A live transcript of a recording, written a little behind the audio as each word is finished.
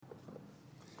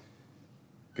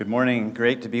Good morning.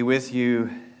 Great to be with you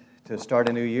to start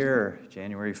a new year,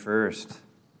 January 1st.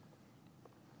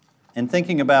 And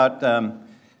thinking about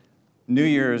New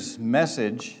Year's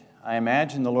message, I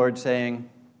imagine the Lord saying,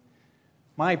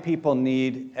 "My people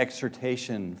need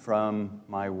exhortation from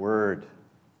my word,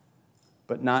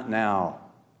 but not now.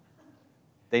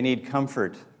 They need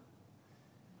comfort."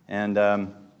 And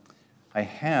I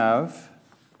have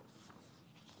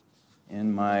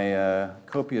in my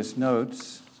copious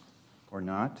notes, or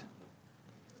not,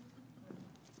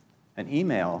 an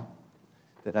email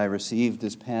that I received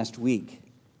this past week.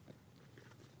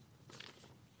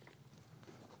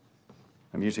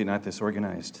 I'm usually not this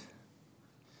organized.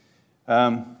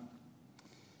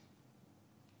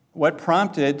 What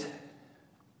prompted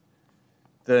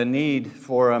the need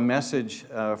for a message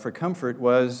for comfort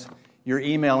was your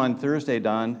email on Thursday,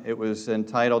 Don. It was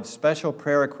entitled "Special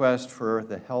Prayer Request for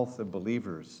the Health of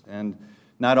Believers." And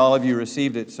not all of you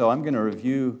received it, so I'm going to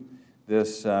review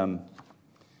this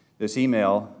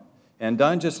email. And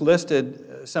Don just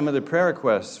listed some of the prayer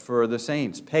requests for the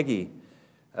saints. Peggy,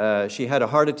 she had a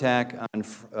heart attack on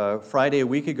Friday a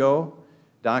week ago.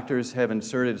 Doctors have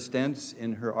inserted stents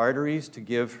in her arteries to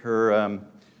give her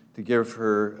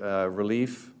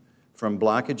relief from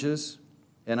blockages.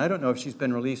 And I don't know if she's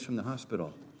been released from the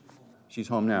hospital. She's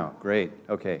home now. Great.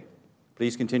 Okay.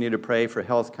 Please continue to pray for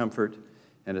health, comfort,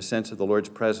 and a sense of the Lord's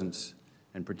presence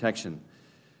and protection.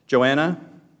 Joanna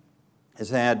has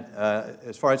had,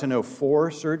 as far as I know, 4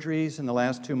 surgeries in the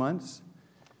last 2 months,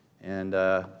 and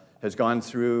has gone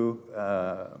through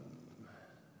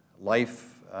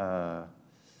life,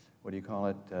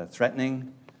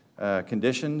 threatening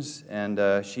conditions,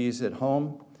 and she's at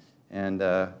home and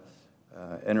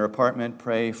in her apartment.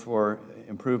 Pray for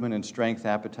improvement in strength,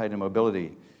 appetite, and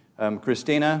mobility.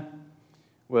 Christina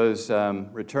was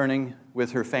returning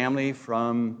with her family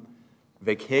from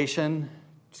vacation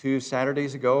 2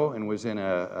 Saturdays ago and was in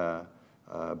a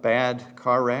bad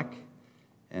car wreck,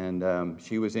 and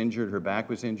she was injured, her back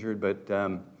was injured, but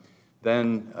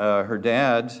then her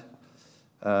dad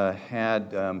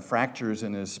had fractures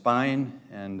in his spine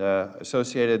and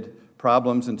associated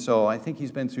problems, and so I think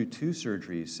he's been through 2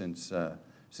 surgeries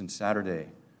since Saturday.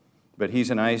 But he's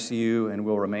in ICU and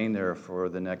will remain there for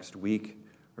the next week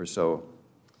or so.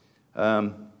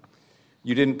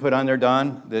 You didn't put on there,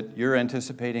 Don, that you're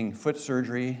anticipating foot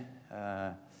surgery.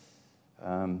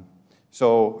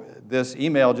 So this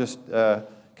email just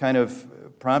kind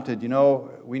of prompted,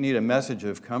 we need a message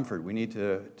of comfort. We need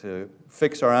to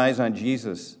fix our eyes on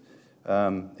Jesus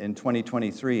in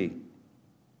 2023.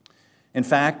 In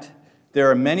fact,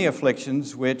 there are many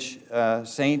afflictions which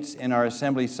saints in our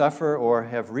assembly suffer or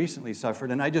have recently suffered,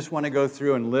 and I just want to go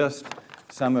through and list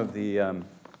some of these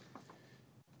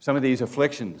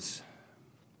afflictions.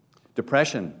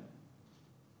 Depression,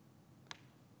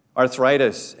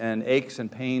 arthritis and aches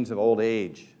and pains of old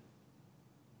age,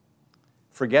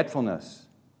 forgetfulness,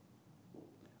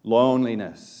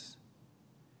 loneliness,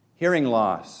 hearing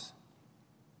loss,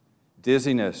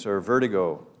 dizziness or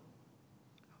vertigo,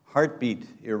 heartbeat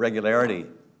irregularity,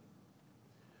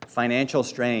 financial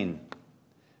strain,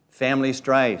 family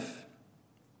strife,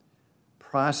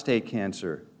 prostate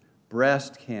cancer,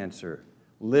 breast cancer,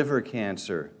 liver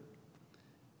cancer,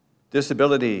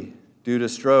 disability due to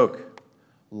stroke,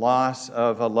 loss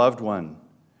of a loved one,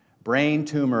 brain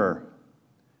tumor,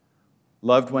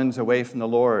 loved ones away from the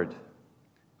Lord.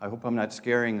 I hope I'm not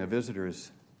scaring the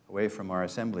visitors away from our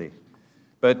assembly.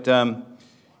 But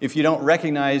if you don't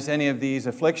recognize any of these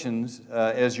afflictions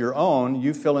as your own,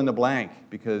 you fill in the blank,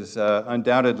 because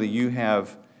undoubtedly you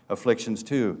have afflictions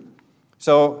too.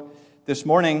 So this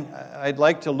morning, I'd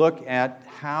like to look at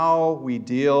how we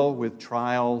deal with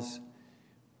trials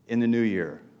in the new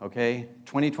year, okay?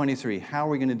 2023, how are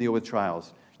we going to deal with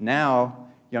trials? Now,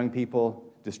 young people,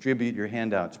 distribute your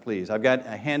handouts, please. I've got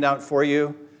a handout for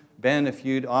you. Ben, if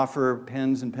you'd offer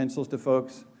pens and pencils to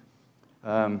folks.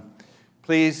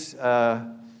 Please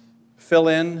fill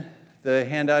in the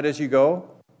handout as you go.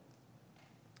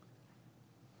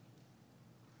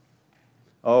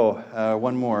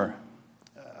 One more.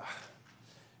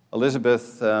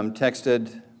 Elizabeth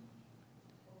texted.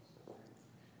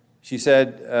 She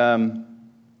said,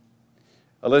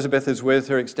 Elizabeth is with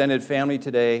her extended family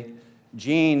today.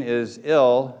 Jean is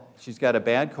ill. She's got a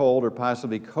bad cold or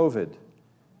possibly COVID.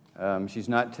 She's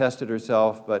not tested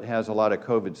herself, but has a lot of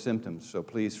COVID symptoms. So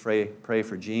please pray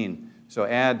for Jean. So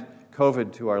add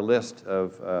COVID to our list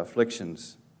of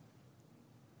afflictions.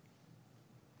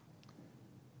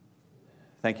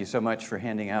 Thank you so much for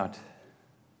handing out.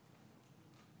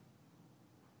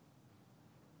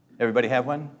 Everybody have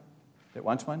one that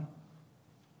wants one?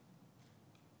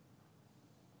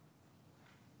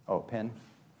 pen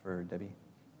for Debbie.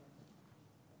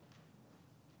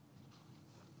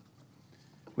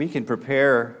 We can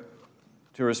prepare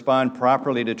to respond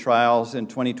properly to trials in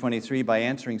 2023 by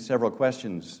answering several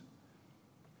questions.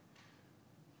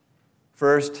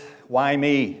 First, why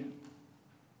me?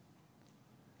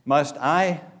 Must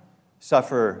I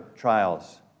suffer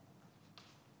trials?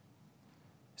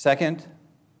 Second,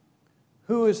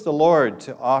 who is the Lord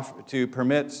to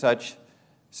permit such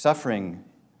suffering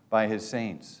by his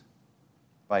saints,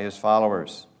 by his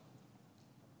followers?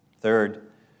 Third,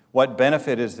 what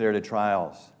benefit is there to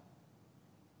trials?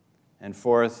 And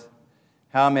fourth,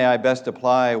 how may I best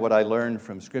apply what I learned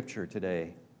from Scripture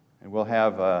today? And we'll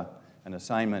have an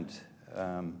assignment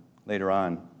later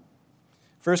on.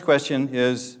 First question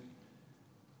is,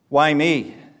 why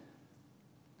me?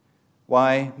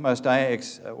 Why must I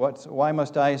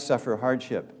suffer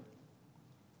hardship?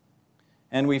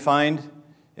 And we find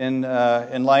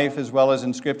in life as well as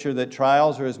in Scripture that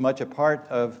trials are as much a part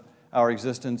of our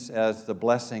existence as the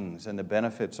blessings and the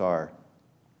benefits are.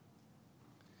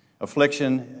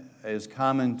 Affliction is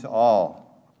common to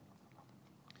all.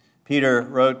 Peter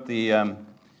wrote the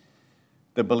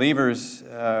believers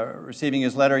receiving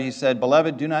his letter, he said,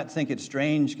 "Beloved, do not think it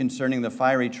strange concerning the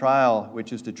fiery trial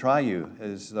which is to try you,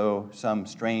 as though some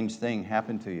strange thing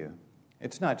happened to you."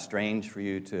 It's not strange for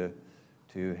you to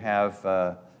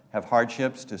have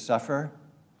hardships, to suffer.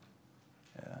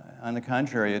 On the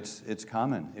contrary, it's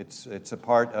common. It's a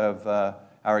part of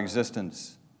our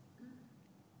existence.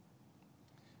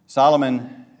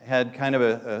 Solomon had kind of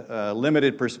a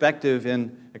limited perspective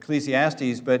in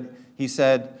Ecclesiastes, but he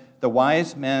said, the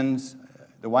wise man's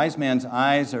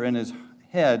eyes are in his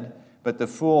head, but the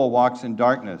fool walks in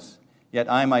darkness. Yet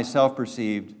I myself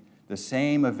perceived the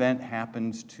same event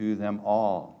happens to them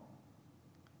all.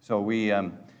 So we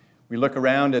look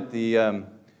around at the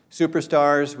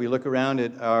superstars, we look around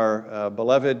at our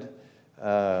beloved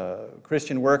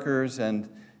Christian workers and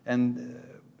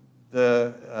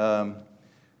the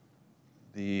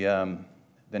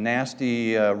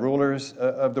nasty rulers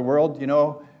of the world. You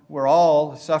know, we're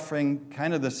all suffering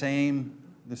kind of the same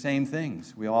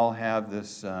things. We all have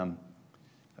this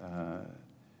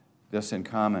in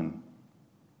common.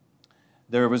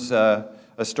 There was a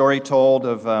story told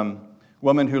of a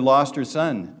woman who lost her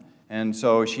son, and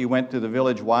so she went to the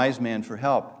village wise man for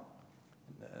help.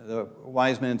 The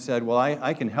wise man said, "Well,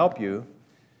 I can help you,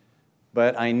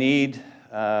 but I need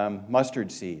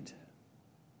mustard seed.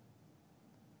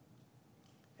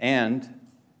 And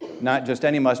not just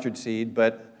any mustard seed,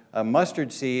 but a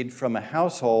mustard seed from a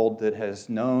household that has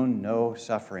known no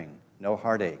suffering, no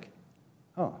heartache."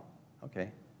 Oh,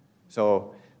 okay.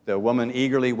 So the woman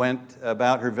eagerly went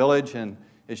about her village, and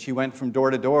as she went from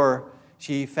door to door,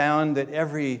 she found that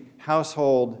every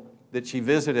household that she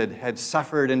visited had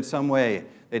suffered in some way.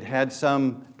 They'd had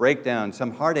some breakdown,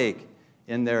 some heartache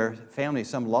in their family,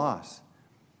 some loss.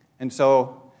 And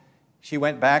so she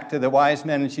went back to the wise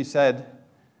men and she said,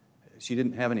 she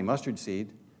didn't have any mustard seed,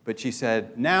 but she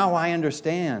said, "Now I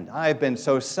understand. I've been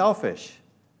so selfish.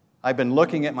 I've been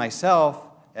looking at myself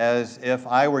as if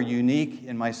I were unique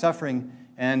in my suffering,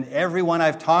 and everyone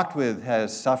I've talked with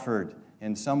has suffered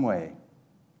in some way."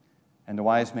 And the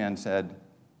wise man said,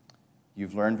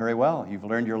 "You've learned very well. You've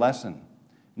learned your lesson.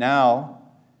 Now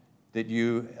that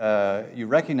you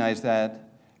recognize that,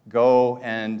 go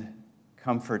and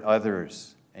comfort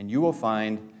others, and you will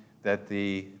find that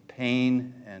the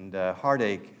pain and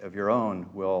heartache of your own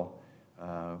will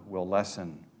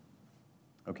lessen."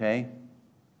 Okay?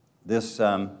 These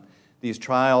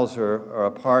trials are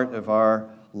a part of our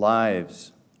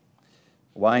lives.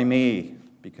 Why me?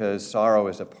 Because sorrow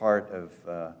is a part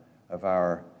of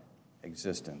our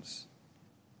existence.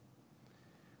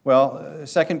 Well, the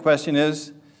second question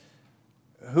is,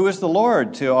 who is the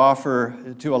Lord to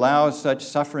allow such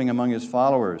suffering among his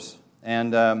followers?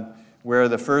 And where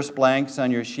the first blanks on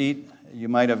your sheet, you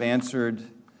might have answered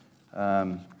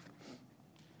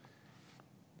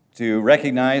to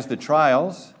recognize the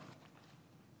trials.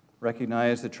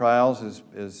 Recognize the trials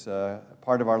is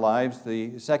part of our lives.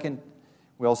 The second,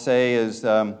 we'll say, is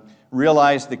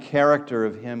realize the character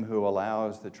of him who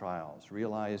allows the trials.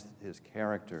 Realize his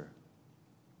character.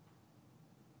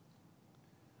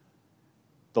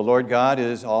 The Lord God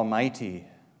is almighty.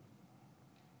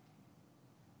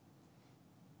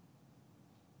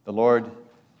 The Lord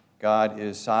God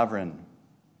is sovereign.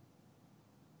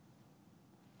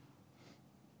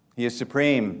 He is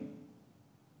supreme.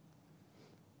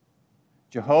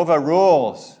 Jehovah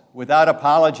rules without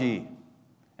apology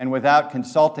and without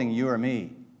consulting you or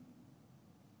me.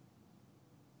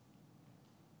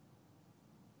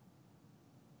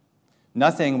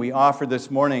 Nothing we offer this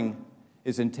morning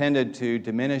is intended to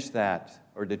diminish that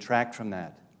or detract from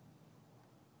that.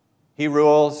 He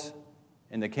rules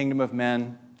in the kingdom of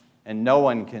men, and no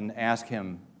one can ask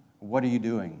him, "What are you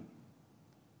doing?"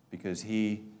 Because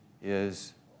he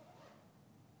is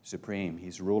supreme.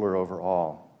 He's ruler over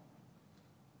all.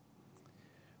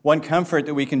 One comfort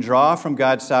that we can draw from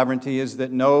God's sovereignty is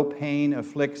that no pain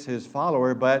afflicts his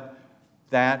follower but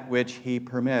that which he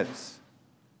permits.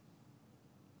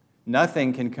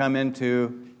 Nothing can come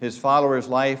into his follower's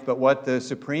life but what the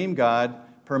supreme God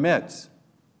permits.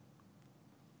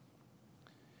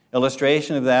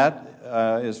 Illustration of that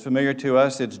is familiar to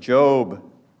us. It's Job.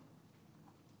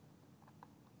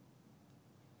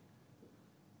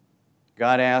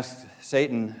 God asked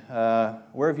Satan,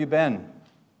 "Where have you been?"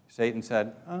 Satan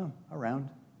said, "Oh, around,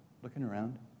 looking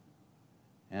around."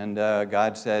 And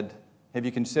God said, "Have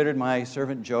you considered my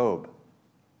servant Job?"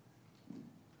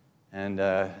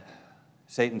 And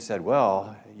Satan said,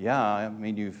 "Well, yeah, I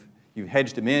mean, you've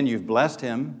hedged him in, you've blessed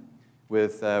him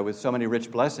with so many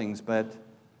rich blessings, but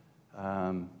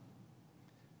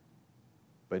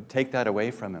take that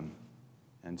away from him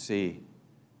and see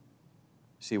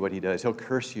what he does. He'll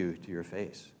curse you to your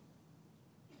face."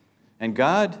 And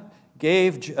God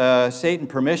gave Satan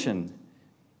permission.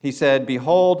 He said,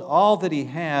 "Behold, all that he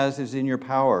has is in your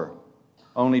power.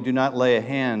 Only do not lay a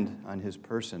hand on his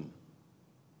person."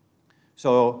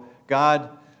 So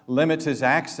God limits his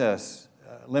access,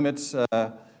 he limits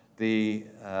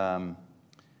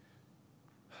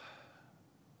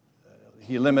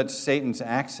Satan's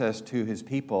access to his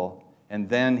people, and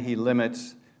then he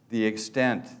limits the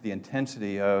extent, the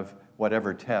intensity of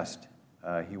whatever test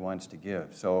he wants to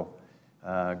give. So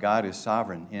God is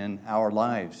sovereign in our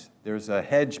lives. There's a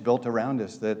hedge built around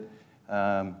us that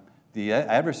the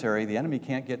adversary, the enemy,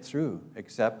 can't get through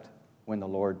except when the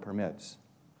Lord permits.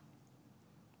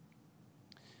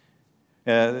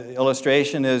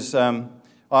 Illustration is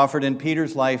offered in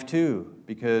Peter's life too,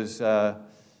 because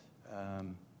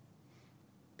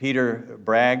Peter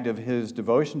bragged of his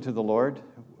devotion to the Lord.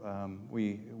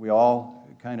 We all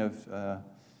kind of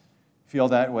feel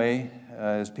that way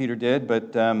as Peter did,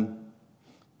 but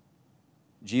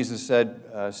Jesus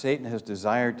said, "Satan has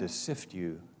desired to sift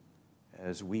you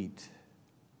as wheat."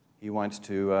 He wants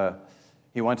to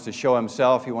show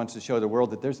himself. He wants to show the world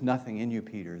that there's nothing in you,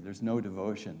 Peter. There's no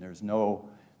devotion. There's no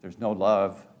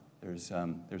love.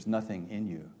 There's nothing in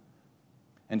you.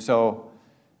 And so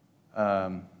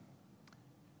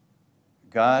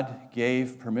God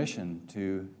gave permission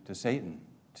to Satan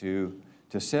to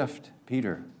sift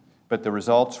Peter, but the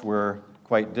results were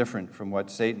quite different from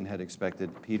what Satan had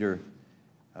expected. Peter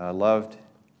loved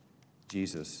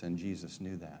Jesus, and Jesus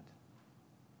knew that.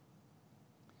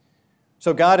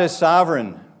 So God is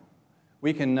sovereign.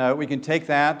 We can take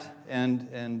that and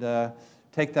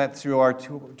take that through our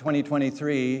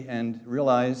 2023 and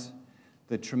realize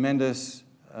the tremendous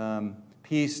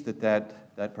peace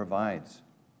that provides.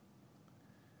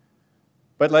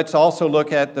 But let's also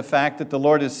look at the fact that the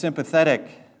Lord is sympathetic.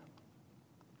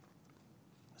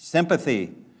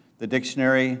 Sympathy, the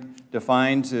dictionary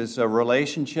defines, is a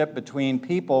relationship between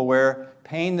people where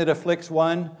pain that afflicts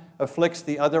one afflicts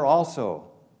the other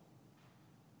also.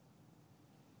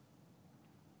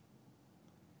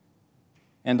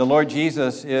 And the Lord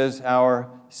Jesus is our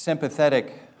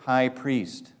sympathetic high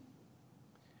priest.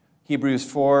 Hebrews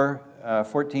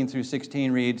 4:14 through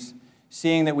 16 reads,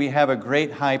 "Seeing that we have a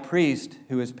great high priest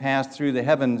who has passed through the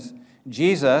heavens,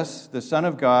 Jesus, the Son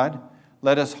of God,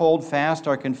 let us hold fast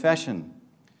our confession.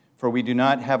 For we do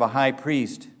not have a high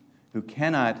priest who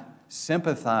cannot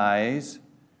sympathize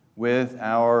with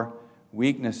our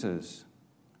weaknesses,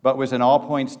 but was in all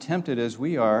points tempted as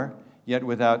we are, yet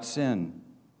without sin.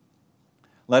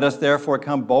 Let us therefore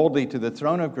come boldly to the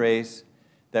throne of grace,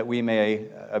 that we may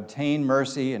obtain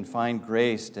mercy and find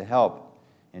grace to help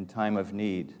in time of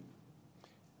need."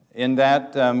 In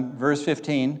that verse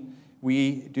 15,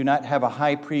 we do not have a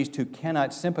high priest who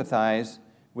cannot sympathize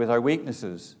with our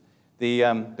weaknesses.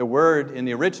 The word in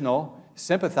the original,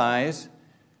 sympathize,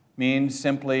 means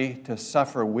simply to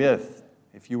suffer with.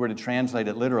 If you were to translate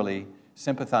it literally,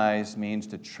 sympathize means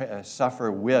to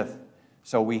suffer with.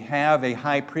 So we have a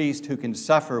high priest who can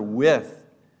suffer with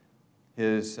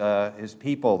his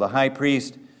people. The high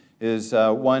priest is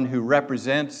one who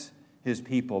represents his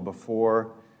people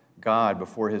before God,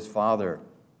 before his Father.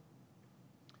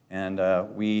 And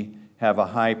we have a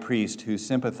high priest who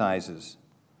sympathizes.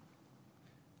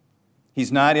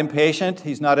 He's not impatient,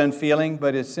 he's not unfeeling,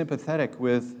 but is sympathetic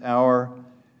with our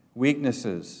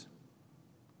weaknesses.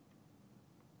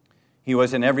 He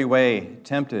was in every way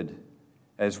tempted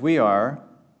as we are,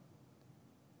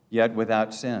 yet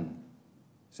without sin.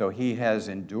 So he has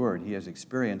endured, he has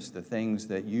experienced the things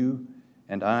that you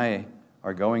and I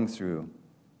are going through.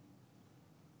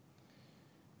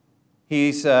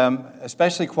 He's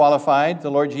especially qualified,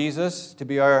 the Lord Jesus, to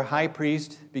be our high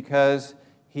priest because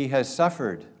he has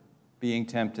suffered being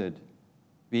tempted,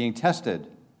 being tested.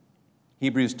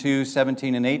 Hebrews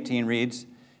 2:17 and 18 reads,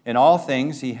 "In all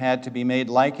things he had to be made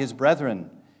like his brethren,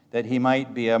 that he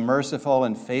might be a merciful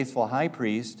and faithful high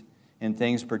priest in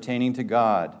things pertaining to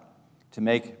God, to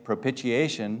make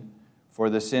propitiation for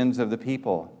the sins of the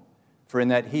people. For in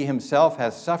that he himself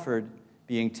has suffered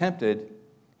being tempted,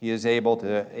 he is able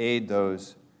to aid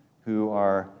those who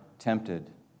are tempted."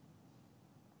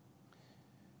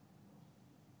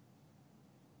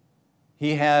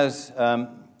 He has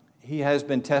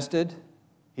been tested,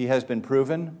 he has been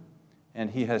proven,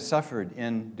 and he has suffered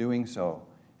in doing so.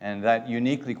 And that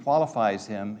uniquely qualifies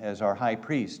him as our high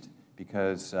priest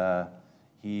because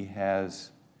he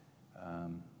has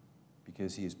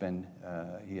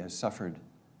suffered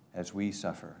as we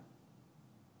suffer.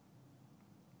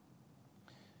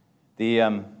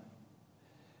 The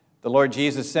Lord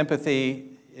Jesus'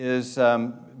 sympathy is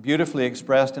beautifully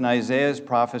expressed in Isaiah's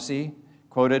prophecy,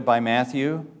 quoted by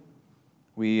Matthew.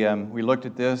 We looked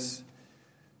at this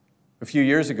a few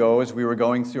years ago as we were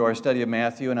going through our study of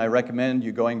Matthew, and I recommend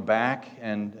you going back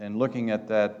and looking at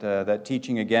that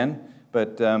teaching again.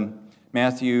 But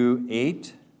Matthew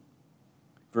 8,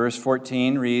 verse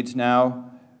 14 reads,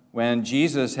 "Now, when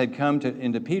Jesus had come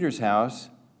into Peter's house,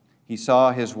 he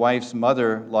saw his wife's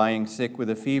mother lying sick with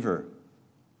a fever."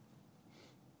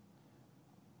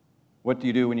 What do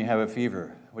you do when you have a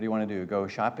fever? What do you want to do? Go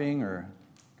shopping or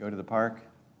go to the park?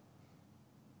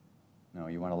 No,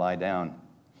 you want to lie down.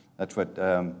 That's what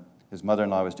his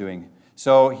mother-in-law was doing.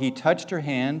 So he touched her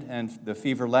hand, and the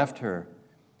fever left her,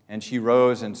 and she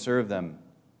rose and served them.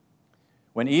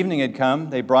 When evening had come,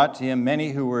 they brought to him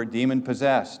many who were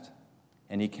demon-possessed,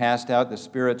 and he cast out the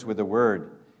spirits with a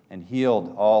word and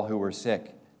healed all who were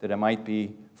sick, that it might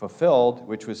be fulfilled,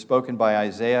 which was spoken by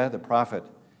Isaiah the prophet,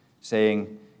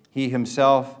 saying, "He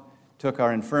himself took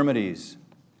our infirmities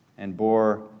and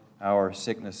bore our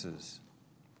sicknesses."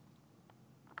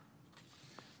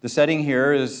 The setting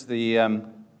here is the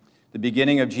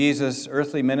beginning of Jesus'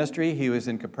 earthly ministry. He was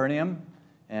in Capernaum,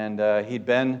 and he'd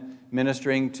been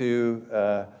ministering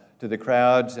to the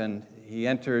crowds, and he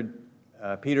entered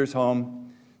Peter's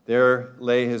home. There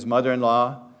lay his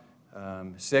mother-in-law,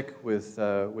 sick with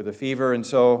a fever, and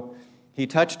so he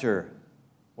touched her.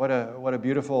 What a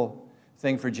beautiful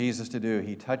thing for Jesus to do.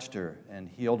 He touched her and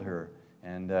healed her,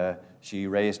 and she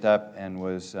raised up and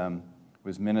was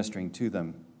ministering to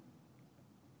them.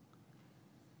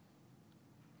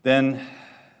 Then,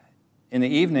 in the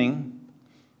evening,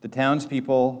 the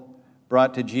townspeople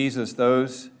brought to Jesus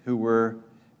those who were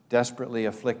desperately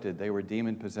afflicted. They were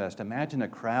demon-possessed. Imagine a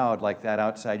crowd like that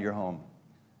outside your home.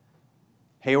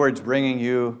 Hayward's bringing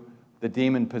you the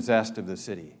demon-possessed of the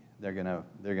city. They're gonna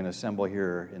assemble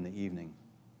here in the evening.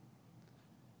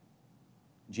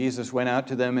 Jesus went out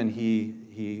to them, and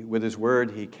he with his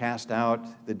word, he cast out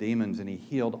the demons, and he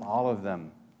healed all of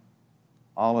them.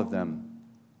 All of them.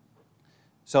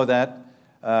 So that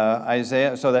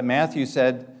Matthew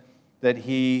said that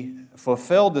he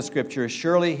fulfilled the scripture,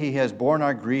 "Surely he has borne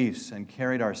our griefs and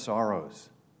carried our sorrows."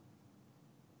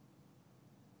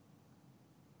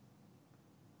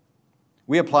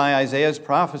 We apply Isaiah's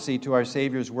prophecy to our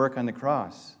Savior's work on the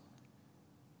cross.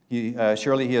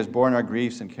 Surely he has borne our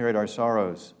griefs and carried our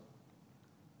sorrows.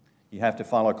 You have to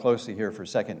follow closely here for a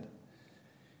second.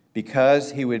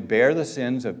 Because he would bear the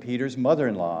sins of Peter's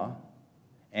mother-in-law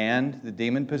and the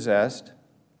demon-possessed,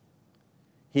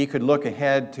 he could look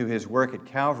ahead to his work at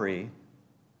Calvary,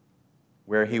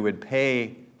 where he would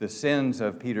pay the sins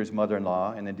of Peter's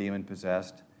mother-in-law and the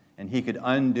demon-possessed, and he could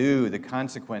undo the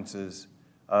consequences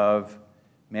of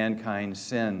mankind's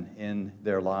sin in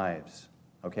their lives.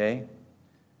 Okay?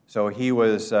 So he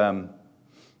was, it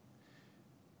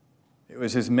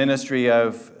was his ministry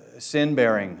of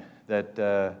sin-bearing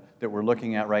that we're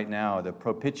looking at right now, the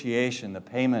propitiation, the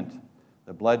payment,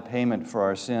 the blood payment for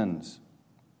our sins.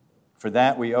 For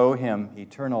that we owe him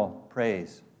eternal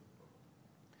praise.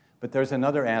 But there's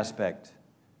another aspect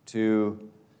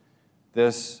to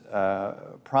this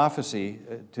prophecy,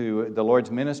 to the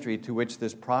Lord's ministry to which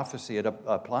this prophecy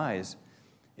applies.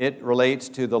 It relates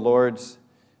to the Lord's,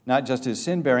 not just his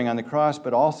sin-bearing on the cross,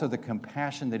 but also the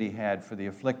compassion that he had for the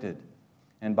afflicted.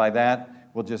 And by that,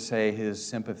 we'll just say his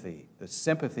sympathy, the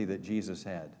sympathy that Jesus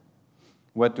had.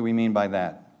 What do we mean by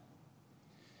that?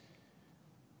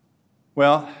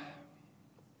 Well,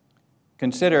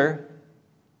 consider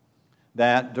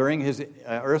that during his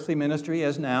earthly ministry,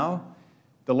 as now,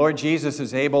 The Lord Jesus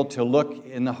is able to look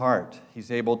in the heart.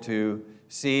 He's able to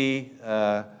see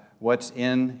what's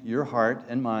in your heart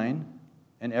and mine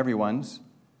and everyone's,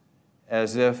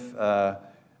 as if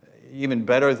even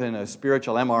better than a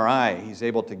spiritual MRI, he's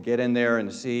able to get in there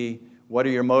and see what are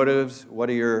your motives, what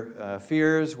are your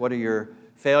fears, what are your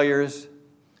failures,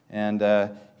 and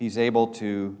he's able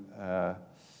to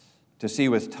see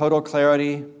with total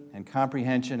clarity and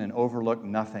comprehension and overlook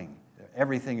nothing.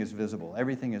 Everything is visible.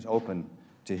 Everything is open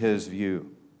to his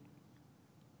view.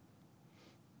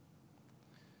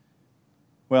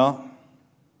 Well,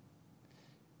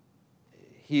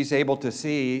 he's able to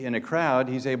see in a crowd,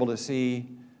 he's able to see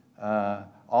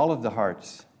all of the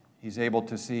hearts. He's able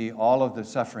to see all of the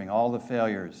suffering, all the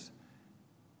failures,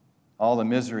 all the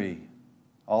misery,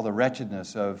 all the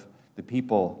wretchedness of the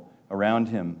people around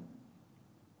him.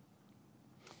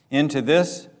 Into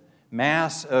this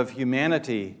mass of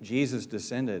humanity, Jesus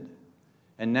descended.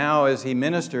 And now as he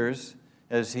ministers,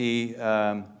 as he's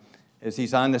on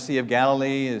the Sea of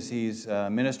Galilee, as he's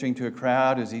ministering to a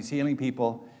crowd, as he's healing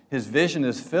people, his vision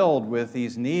is filled with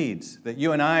these needs that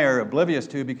you and I are oblivious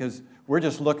to because we're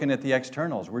just looking at the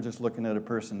externals. We're just looking at a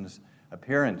person's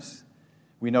appearance.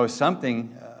 We know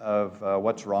something of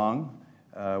what's wrong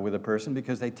with a person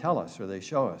because they tell us or they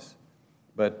show us.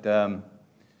 But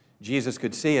Jesus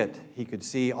could see it. He could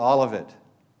see all of it.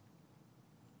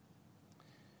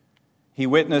 He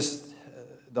witnessed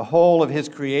the whole of his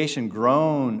creation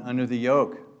groan under the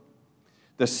yoke.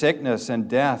 The sickness and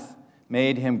death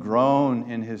made him groan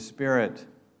in his spirit.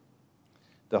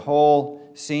 The whole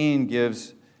scene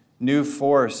gives new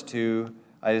force to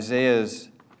Isaiah's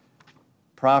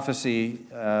prophecy.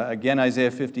 Again,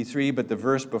 Isaiah 53, but the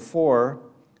verse before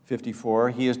 54,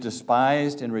 he is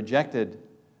despised and rejected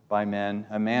by men,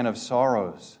 a man of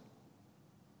sorrows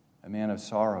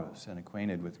and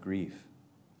acquainted with grief.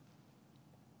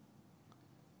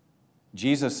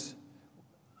 Jesus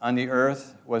on the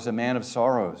earth was a man of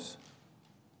sorrows,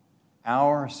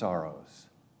 our sorrows,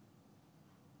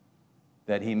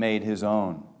 that he made his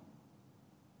own.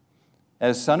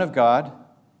 As Son of God,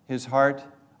 his heart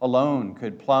alone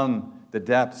could plumb the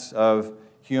depths of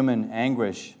human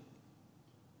anguish,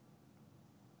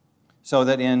 so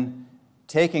that in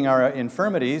taking our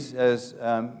infirmities, as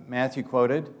Matthew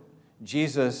quoted,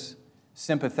 Jesus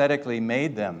sympathetically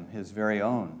made them his very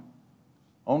own.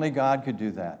 Only God could do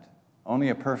that. Only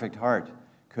a perfect heart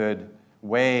could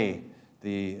weigh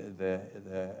the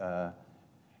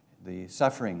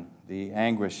suffering, the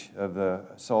anguish of the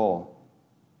soul.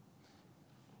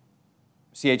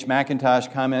 C.H.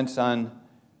 Mackintosh comments on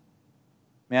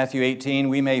Matthew 18,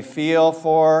 we may feel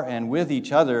for and with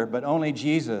each other, but only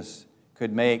Jesus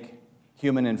could make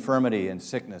human infirmity and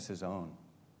sickness his own.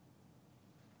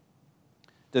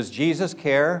 Does Jesus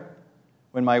care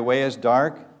when my way is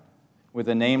dark with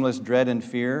a nameless dread and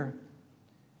fear?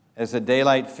 As the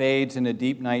daylight fades and the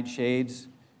deep night shades,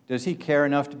 does he care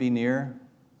enough to be near?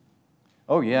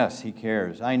 Oh yes, he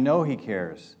cares. I know he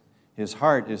cares. His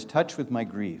heart is touched with my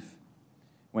grief.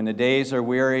 When the days are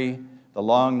weary, the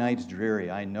long nights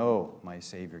dreary, I know my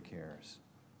Savior cares.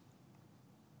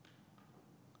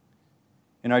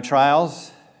 In our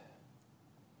trials,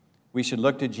 we should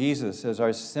look to Jesus as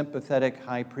our sympathetic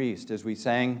high priest. As we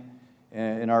sang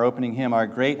in our opening hymn, our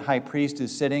great high priest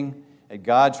is sitting at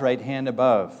God's right hand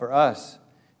above. For us,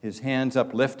 his hands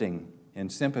uplifting in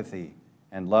sympathy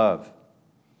and love.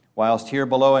 Whilst here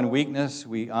below in weakness,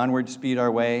 we onward speed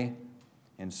our way.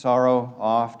 In sorrow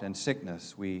oft and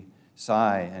sickness, we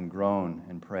sigh and groan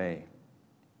and pray.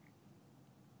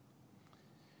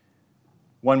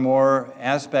 One more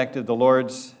aspect of the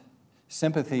Lord's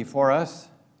sympathy for us,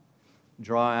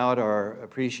 draw out our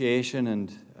appreciation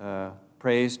and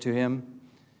praise to him,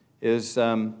 is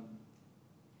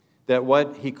that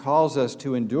what he calls us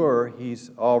to endure,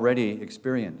 he's already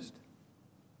experienced.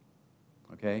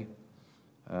 Okay?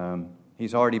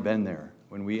 He's already been there.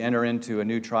 When we enter into a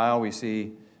new trial, we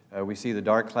see the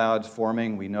dark clouds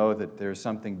forming. We know that there's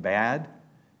something bad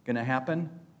going to happen.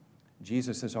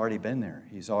 Jesus has already been there.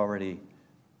 He's already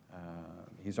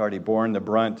borne the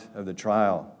brunt of the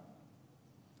trial.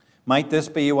 Might this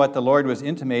be what the Lord was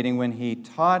intimating when he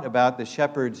taught about the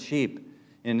shepherd's sheep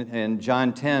in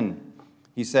John 10?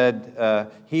 He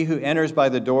said, he who enters by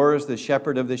the door is the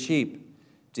shepherd of the sheep.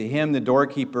 To him the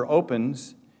doorkeeper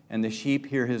opens, and the sheep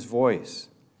hear his voice.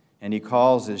 And he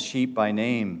calls his sheep by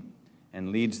name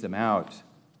and leads them out.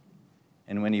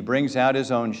 And when he brings out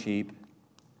his own sheep,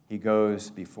 he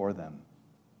goes before them.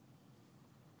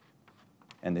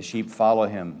 And the sheep follow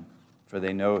him, for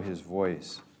they know his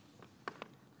voice.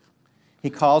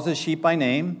 He calls his sheep by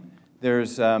name.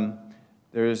 There's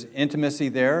There's intimacy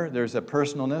there. There's a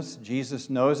personalness. Jesus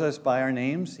knows us by our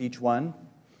names, each one.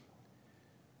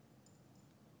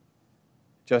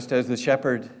 Just as the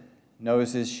shepherd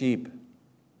knows his sheep.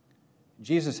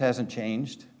 Jesus hasn't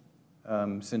changed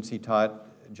since he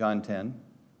taught John 10.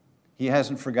 He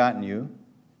hasn't forgotten you.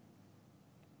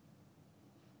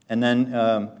 And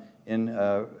then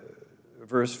in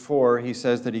verse 4, he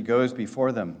says that he goes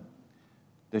before them.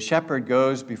 The shepherd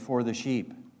goes before the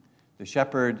sheep. The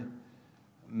shepherd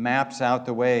maps out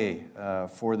the way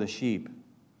for the sheep.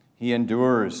 He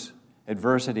endures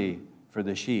adversity for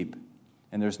the sheep.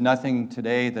 And there's nothing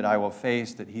today that I will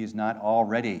face that he's not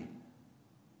already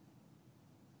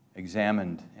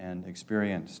examined and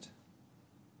experienced.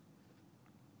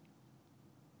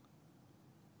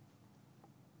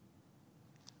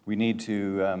 We need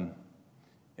to,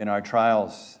 in our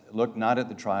trials, look not at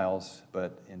the trials,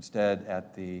 but instead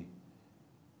at the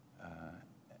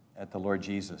Lord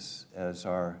Jesus as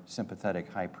our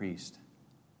sympathetic high priest.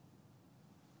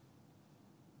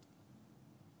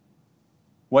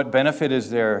 What benefit is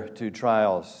there to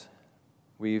trials?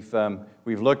 We've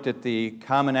looked at the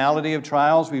commonality of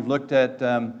trials. We've looked at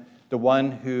the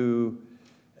one who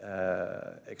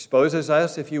exposes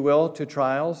us, if you will, to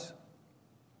trials.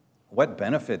 What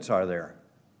benefits are there?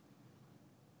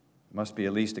 Must be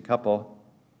at least a couple.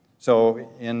 So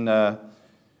in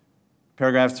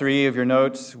paragraph 3 of your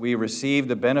notes, we receive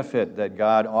the benefit that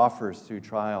God offers through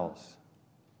trials.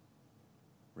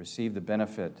 Receive the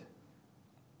benefit.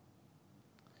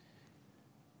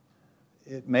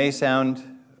 It may sound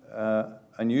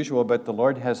unusual, but the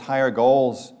Lord has higher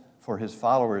goals for his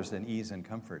followers than ease and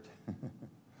comfort.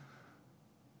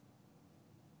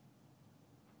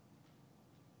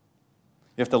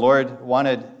 If the Lord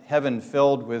wanted heaven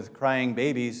filled with crying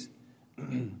babies,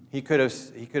 he could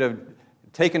have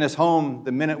taken us home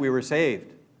the minute we were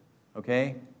saved,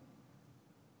 okay?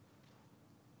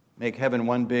 Make heaven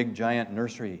one big giant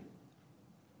nursery.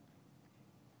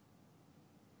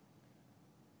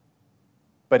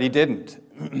 But he didn't.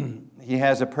 He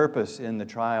has a purpose in the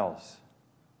trials.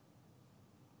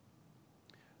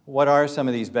 What are some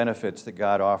of these benefits that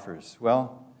God offers?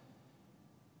 Well,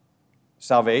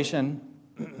 salvation.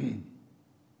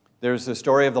 There's the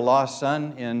story of the lost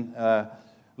son in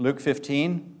Luke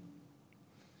 15.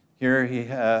 Here he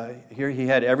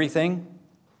had everything.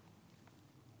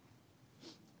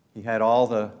 He had all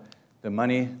the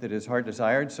money that his heart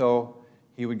desired, so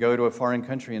he would go to a foreign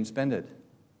country and spend it.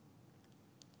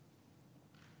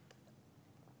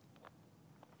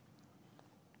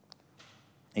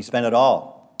 He spent it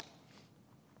all.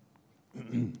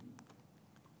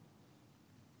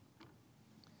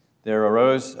 There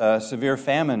arose a severe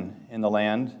famine in the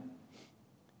land,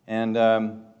 and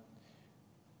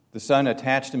the son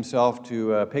attached himself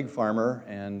to a pig farmer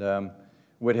and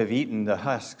would have eaten the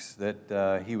husks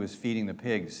that he was feeding the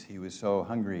pigs. He was so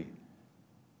hungry.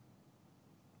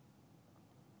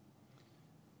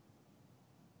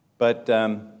 But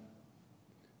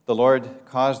the Lord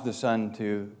caused the son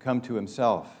to come to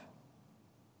himself.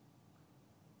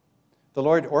 The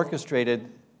Lord orchestrated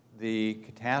the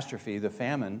catastrophe, the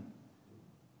famine,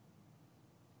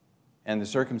 and the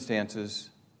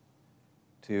circumstances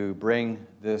to bring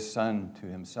this son to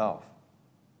himself.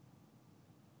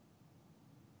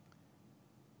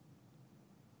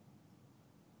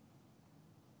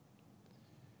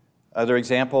 Other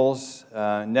examples,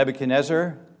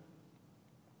 Nebuchadnezzar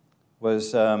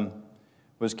was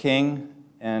king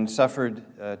and suffered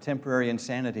temporary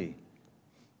insanity.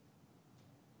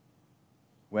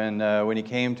 When he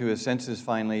came to his senses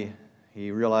finally,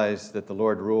 he realized that the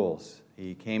Lord rules.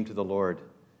 He came to the Lord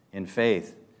in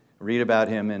faith. Read about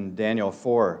him in Daniel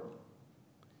 4.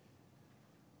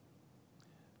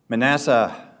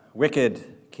 Manasseh,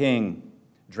 wicked king,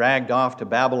 dragged off to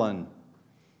Babylon,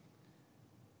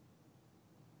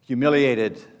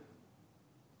 humiliated,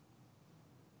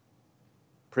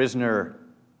 prisoner,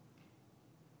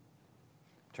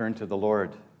 turned to the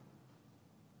Lord.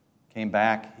 Came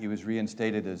back, he was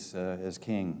reinstated as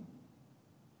king.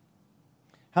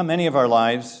 How many of our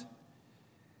lives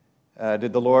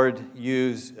did the Lord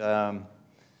use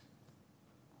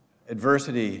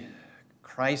adversity,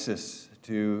 crisis,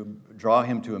 to draw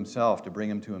him to himself, to bring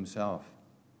him to himself?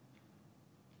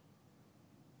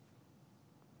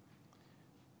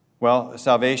 Well,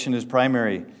 salvation is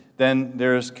primary. Then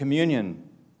there's communion.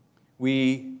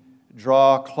 We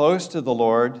draw close to the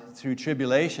Lord through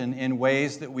tribulation in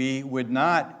ways that we would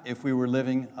not if we were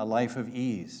living a life of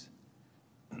ease.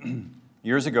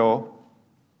 Years ago,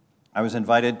 I was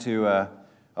invited to a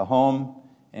home,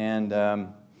 and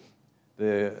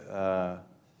the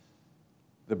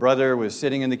the brother was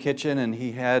sitting in the kitchen, and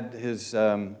he had his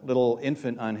little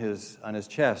infant on his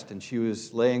chest, and she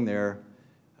was laying there,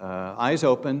 eyes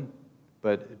open,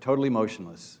 but totally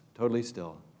motionless, totally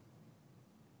still.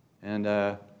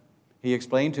 And he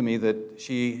explained to me that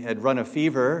she had run a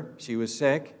fever, she was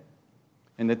sick,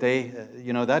 and that they,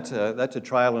 that's a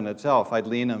trial in itself. I'd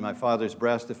lean on my father's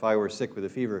breast if I were sick with a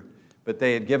fever, but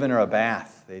they had given her a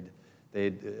bath.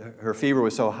 Her fever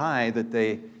was so high that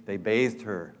they bathed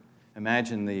her.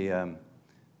 Imagine the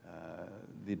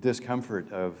discomfort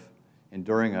of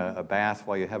enduring a bath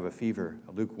while you have a fever,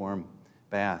 a lukewarm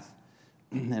bath.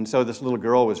 And so this little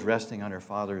girl was resting on her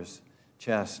father's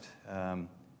chest,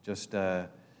 just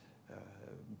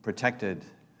protected,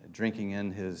 drinking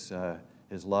in his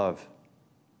love.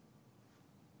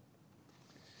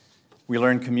 We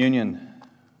learn communion,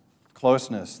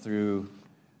 closeness through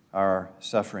our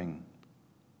suffering.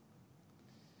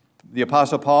 The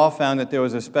Apostle Paul found that there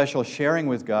was a special sharing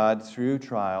with God through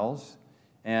trials,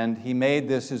 and he made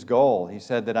this his goal. He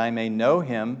said that I may know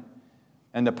him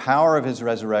and the power of his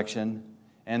resurrection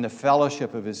and the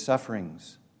fellowship of his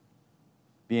sufferings,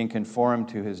 being conformed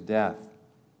to his death.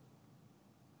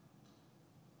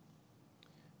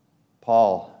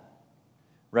 Paul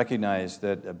recognized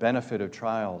that a benefit of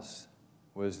trials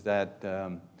was that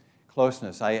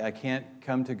closeness. I can't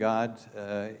come to God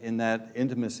in that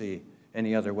intimacy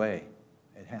any other way.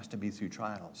 It has to be through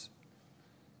trials.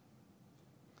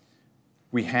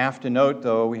 We have to note,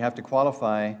 though, we have to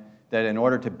qualify that in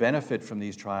order to benefit from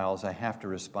these trials, I have to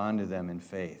respond to them in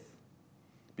faith.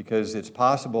 Because it's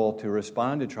possible to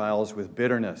respond to trials with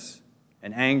bitterness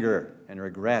and anger and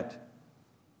regret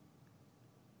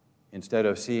instead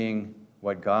of seeing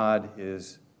what God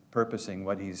is purposing,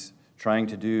 what he's trying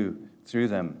to do through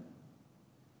them.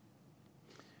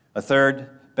 A third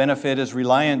benefit is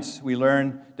reliance. We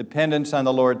learn dependence on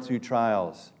the Lord through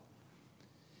trials.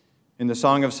 In the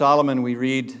Song of Solomon, we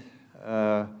read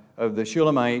of the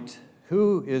Shulamite,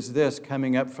 "Who is this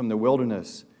coming up from the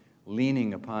wilderness,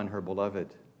 leaning upon her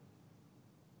beloved?"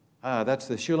 That's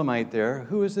the Shulamite there.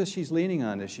 Who is this she's leaning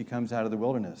on as she comes out of the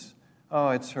wilderness? Oh,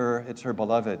 it's her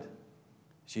beloved.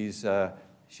 She's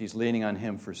leaning on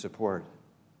him for support.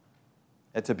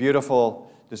 It's a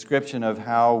beautiful description of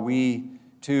how we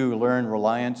too learn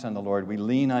reliance on the Lord. We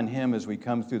lean on him as we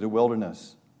come through the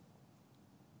wilderness.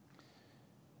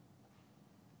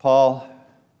 Paul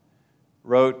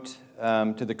wrote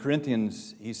to the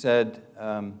Corinthians, he said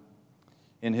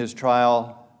in his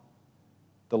trial,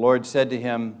 the Lord said to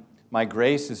him, "My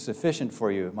grace is sufficient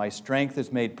for you. My strength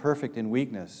is made perfect in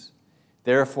weakness.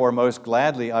 Therefore, most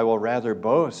gladly I will rather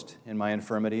boast in my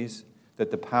infirmities, that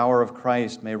the power of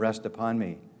Christ may rest upon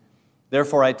me.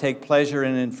 Therefore I take pleasure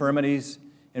in infirmities,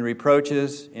 in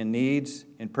reproaches, in needs,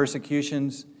 in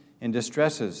persecutions, in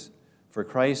distresses, for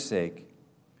Christ's sake.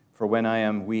 For when I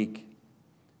am weak,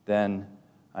 then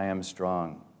I am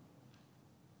strong."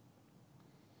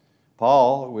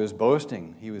 Paul was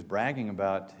boasting. He was bragging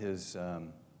about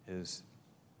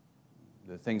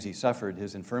the things he suffered,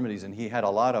 his infirmities, and he had a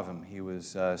lot of them. He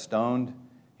was stoned.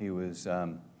 He was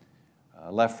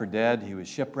left for dead. He was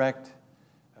shipwrecked,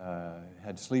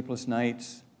 had sleepless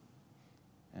nights.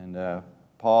 And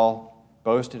Paul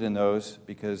boasted in those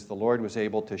because the Lord was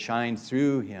able to shine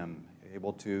through him,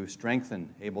 able to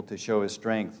strengthen, able to show his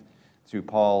strength through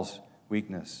Paul's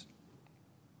weakness.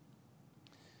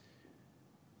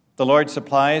 The Lord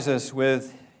supplies us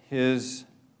with his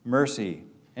mercy,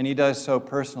 and he does so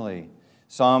personally.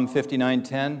 Psalm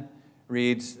 59:10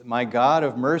 reads, "My God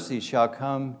of mercy shall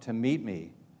come to meet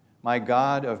me. My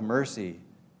God of mercy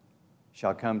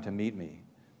shall come to meet me."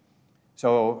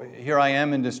 So here I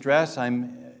am in distress.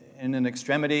 I'm in an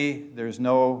extremity. There's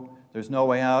no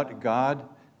way out. God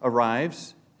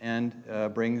arrives and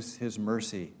brings his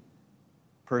mercy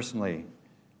personally.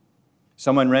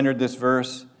 Someone rendered this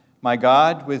verse, "My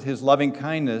God with his loving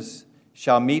kindness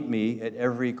shall meet me at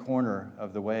every corner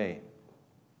of the way."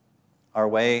 Our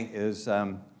way is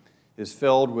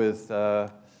filled with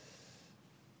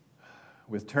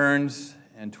turns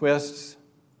and twists.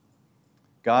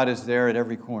 God is there at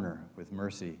every corner with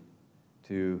mercy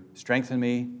to strengthen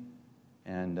me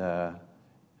and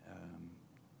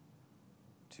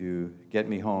to get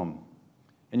me home.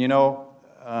 And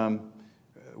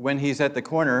when he's at the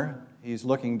corner, he's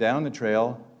looking down the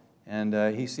trail, and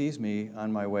he sees me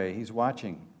on my way. He's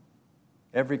watching.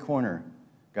 Every corner,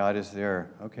 God is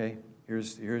there. Okay,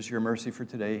 here's your mercy for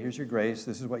today. Here's your grace.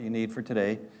 This is what you need for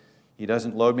today. He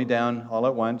doesn't load me down all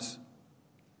at once,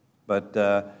 but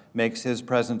makes his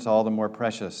presence all the more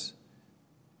precious.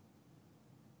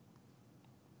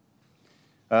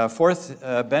 Fourth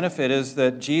benefit is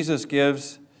that Jesus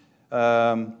gives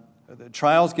The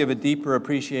trials give a deeper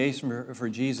appreciation for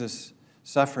Jesus'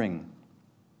 suffering.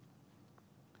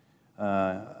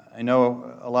 I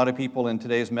know a lot of people in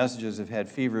today's messages have had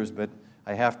fevers, but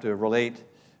I have to relate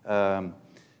that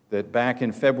back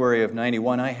in February of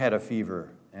 '91, I had a fever,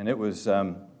 and it was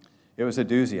a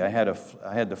doozy. I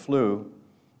had the flu,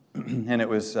 and it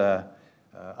was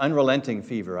unrelenting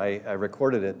fever. I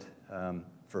recorded it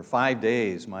for 5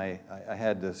 days. I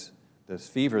had this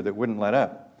fever that wouldn't let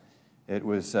up. It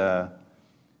was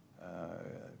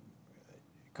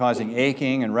causing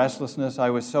aching and restlessness. I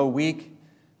was so weak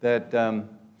that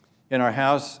in our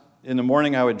house, in the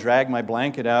morning, I would drag my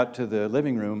blanket out to the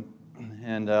living room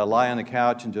and lie on the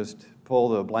couch and just pull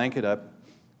the blanket up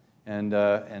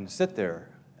and sit there.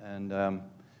 And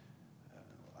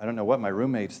I don't know what my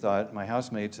roommates thought, my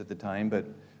housemates at the time, but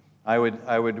I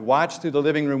would watch through the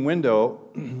living room window,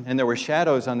 and there were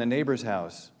shadows on the neighbor's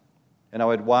house. And I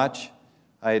would watch.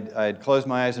 I'd close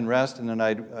my eyes and rest, and then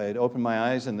I'd open my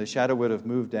eyes, and the shadow would have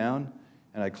moved down.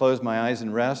 And I'd close my eyes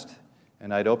and rest,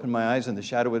 and I'd open my eyes, and the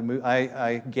shadow would move.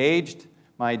 I gauged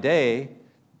my day,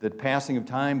 the passing of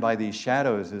time, by these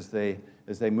shadows as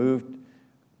they moved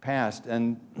past.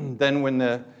 And then when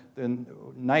the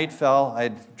night fell,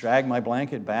 I'd drag my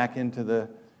blanket back into the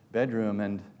bedroom,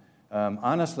 and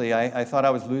honestly, I thought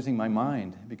I was losing my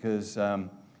mind because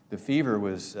the fever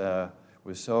was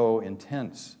so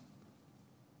intense.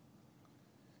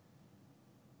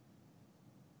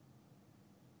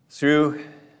 Through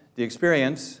the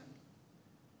experience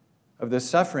of this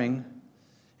suffering,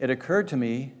 it occurred to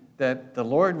me that the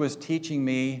Lord was teaching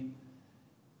me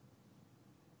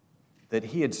that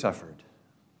He had suffered.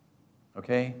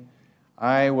 Okay?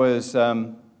 I was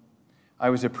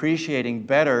appreciating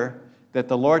better that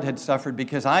the Lord had suffered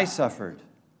because I suffered,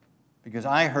 because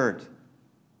I hurt.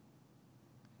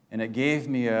 And it gave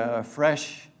me a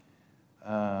fresh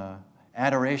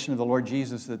adoration of the Lord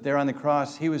Jesus, that there on the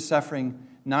cross, He was suffering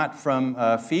not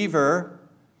from fever,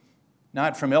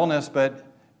 not from illness, but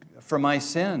for my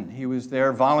sin. He was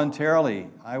there voluntarily.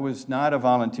 I was not a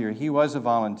volunteer. He was a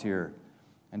volunteer.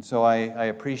 And so I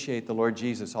appreciate the Lord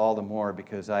Jesus all the more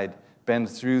because I'd been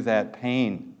through that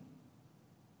pain,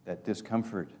 that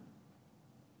discomfort.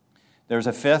 There's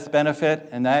a fifth benefit,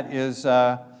 and that is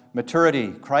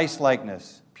maturity,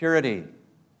 Christ-likeness, purity.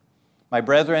 My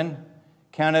brethren,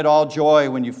 count it all joy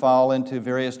when you fall into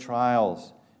various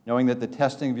trials, knowing that the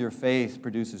testing of your faith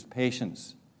produces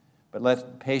patience. But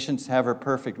let patience have its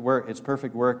perfect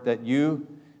work, that you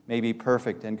may be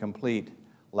perfect and complete,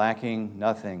 lacking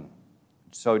nothing.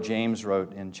 So James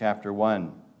wrote in chapter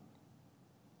 1.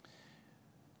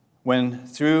 When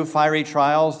through fiery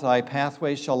trials thy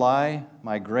pathway shall lie,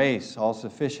 my grace all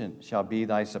sufficient shall be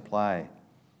thy supply.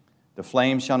 The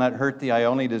flame shall not hurt thee, I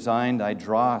only design thy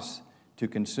dross to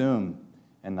consume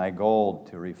and thy gold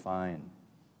to refine.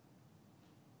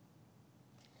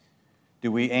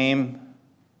 Do we aim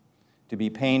to be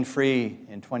pain-free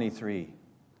in 23,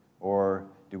 or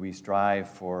do we strive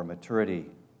for maturity?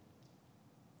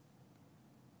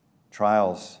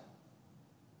 Trials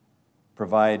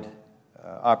provide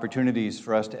opportunities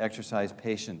for us to exercise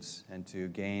patience and to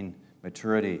gain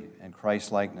maturity and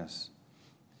Christ-likeness.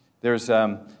 There's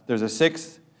a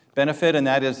sixth benefit, and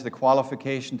that is the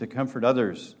qualification to comfort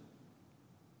others.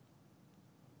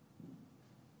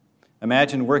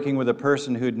 Imagine working with a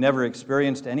person who'd never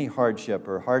experienced any hardship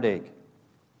or heartache.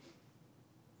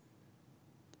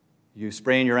 You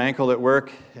sprain your ankle at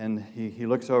work, and he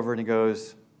looks over and he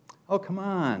goes, "Oh, come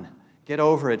on, get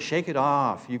over it, shake it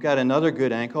off. You've got another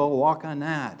good ankle, walk on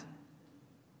that."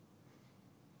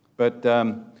 But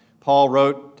Paul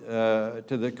wrote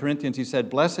to the Corinthians, he said,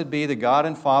 "Blessed be the God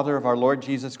and Father of our Lord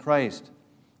Jesus Christ,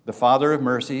 the Father of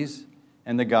mercies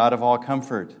and the God of all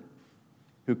comfort,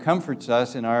 who comforts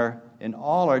us in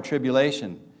all our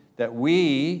tribulation, that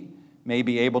we may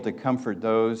be able to comfort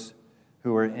those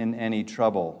who are in any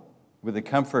trouble, with the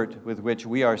comfort with which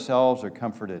we ourselves are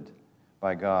comforted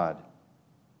by God."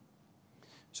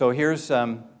 So here's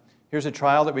a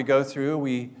trial that we go through.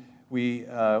 We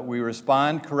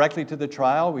respond correctly to the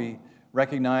trial. We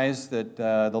recognize that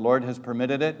the Lord has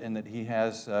permitted it and that He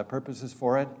has purposes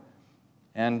for it,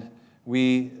 and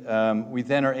we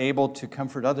then are able to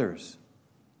comfort others.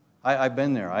 I've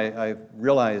been there. I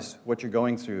realize what you're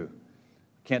going through.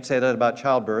 Can't say that about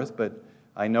childbirth, but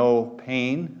I know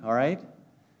pain, all right?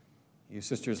 You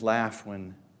sisters laugh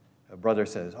when a brother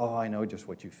says, "Oh, I know just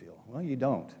what you feel." Well, you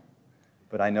don't,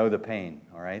 but I know the pain,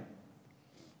 all right?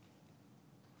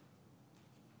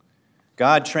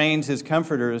 God trains His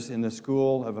comforters in the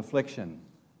school of affliction.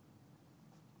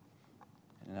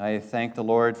 And I thank the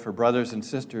Lord for brothers and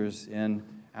sisters in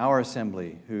our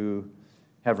assembly who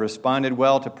have responded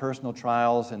well to personal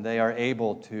trials, and they are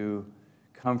able to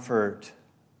comfort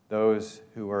those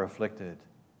who are afflicted.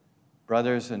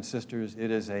 Brothers and sisters,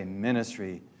 it is a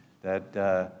ministry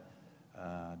that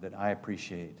I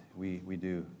appreciate. We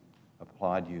do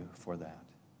applaud you for that.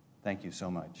 Thank you so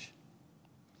much.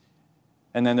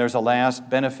 And then there's a last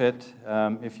benefit,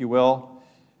 if you will,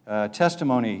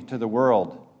 testimony to the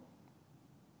world.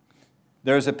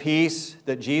 There's a peace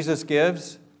that Jesus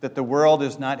gives that the world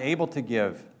is not able to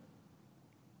give.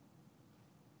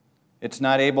 It's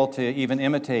not able to even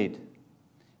imitate.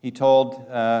 He told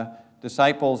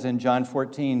disciples in John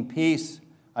 14, "Peace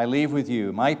I leave with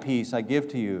you, my peace I give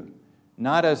to you.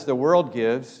 Not as the world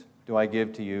gives do I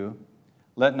give to you.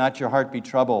 Let not your heart be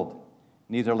troubled,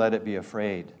 neither let it be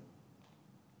afraid."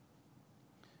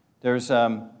 There's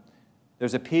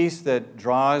a piece that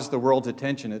draws the world's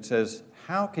attention. It says,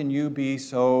 how can you be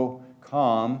so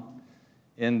calm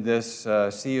in this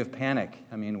sea of panic?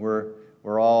 I mean,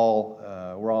 we're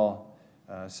all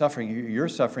suffering. You're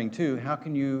suffering too. How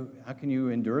can you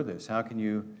endure this? How can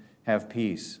you have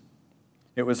peace?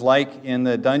 It was like in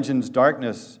the dungeon's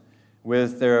darkness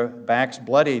with their backs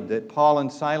bloodied that Paul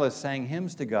and Silas sang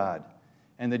hymns to God.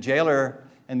 And the jailer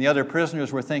and the other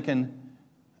prisoners were thinking,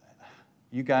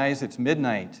 you guys, it's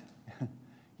midnight.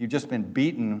 You've just been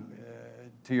beaten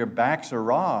till your backs are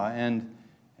raw, and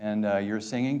you're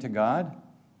singing to God?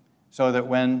 So that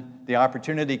when the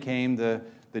opportunity came,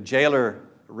 the jailer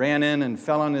ran in and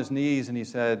fell on his knees, and he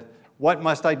said, "What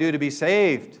must I do to be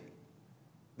saved?"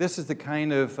 This is the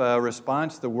kind of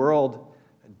response the world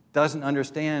doesn't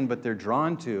understand, but they're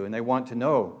drawn to, and they want to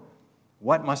know,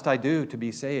 what must I do to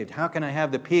be saved? How can I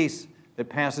have the peace that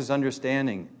passes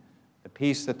understanding, the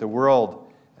peace that the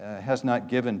world has not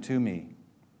given to me?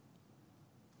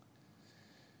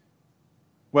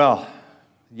 Well,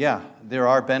 yeah, there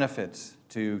are benefits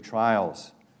to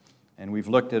trials, and we've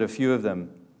looked at a few of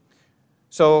them.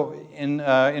 So,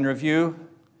 in review,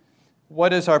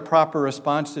 what is our proper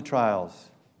response to trials?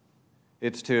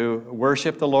 It's to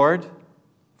worship the Lord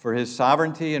for His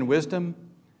sovereignty and wisdom,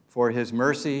 for His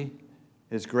mercy,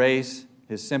 His grace,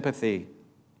 His sympathy.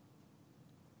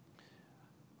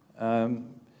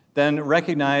 Then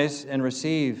recognize and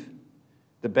receive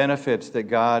the benefits that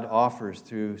God offers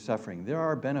through suffering. There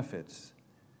are benefits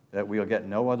that we'll get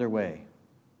no other way.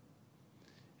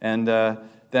 And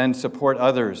then support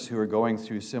others who are going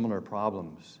through similar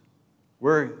problems.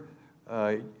 We're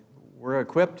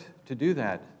equipped to do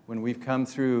that when we've come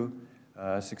through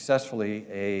successfully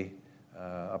a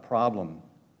problem,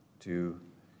 to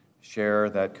share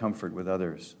that comfort with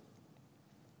others.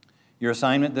 Your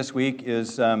assignment this week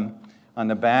is on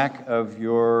the back of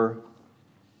your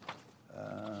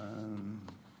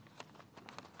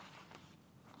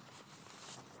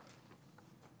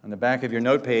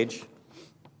note page.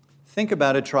 Think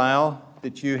about a trial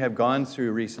that you have gone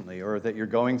through recently or that you're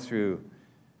going through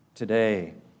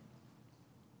today.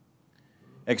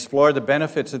 Explore the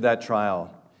benefits of that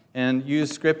trial and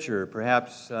use Scripture,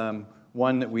 perhaps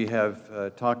one that we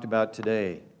have talked about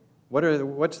today.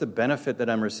 What's the benefit that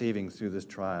I'm receiving through this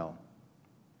trial?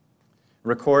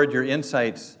 Record your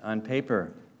insights on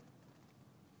paper.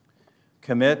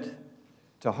 Commit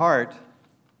to heart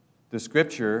the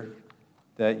Scripture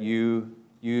that you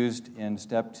used in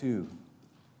step 2.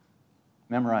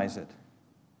 Memorize it.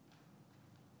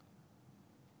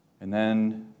 And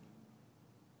then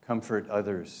comfort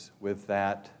others with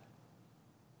that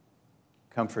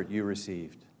comfort you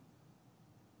received.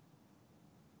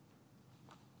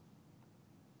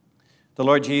 The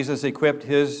Lord Jesus equipped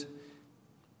His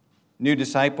new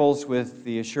disciples with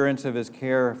the assurance of His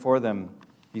care for them.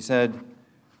 He said,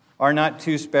 "Are not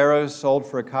 2 sparrows sold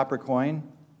for a copper coin?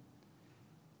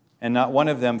 And not one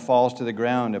of them falls to the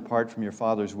ground apart from your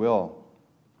Father's will.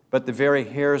 But the very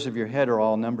hairs of your head are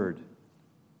all numbered.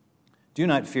 Do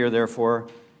not fear, therefore,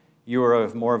 you are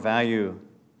of more value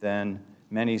than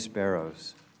many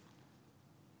sparrows."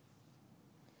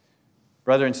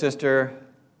 Brother and sister,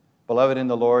 beloved in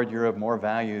the Lord, you're of more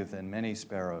value than many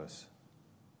sparrows.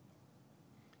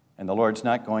 And the Lord's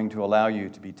not going to allow you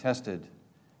to be tested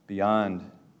beyond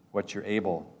what you're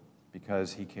able,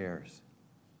 because He cares.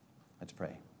 Let's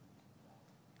pray.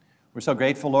 We're so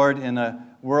grateful, Lord, in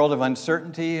a world of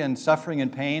uncertainty and suffering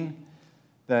and pain,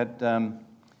 that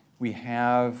we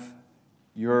have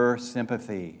Your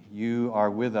sympathy. You are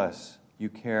with us. You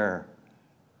care.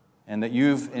 And that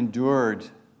You've endured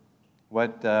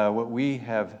what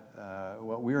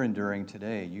we're enduring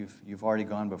today. You've already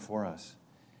gone before us.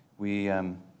 We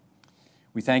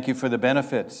thank You for the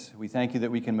benefits. We thank You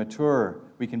that we can mature.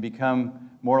 We can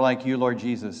become more like You, Lord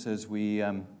Jesus, as we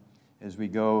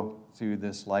go through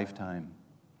this lifetime.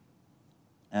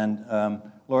 And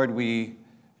Lord, we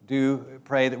do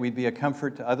pray that we'd be a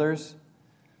comfort to others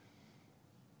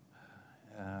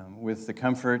with the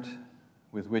comfort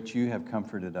with which you have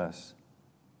comforted us.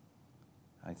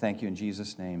 I thank you in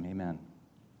Jesus' name. Amen.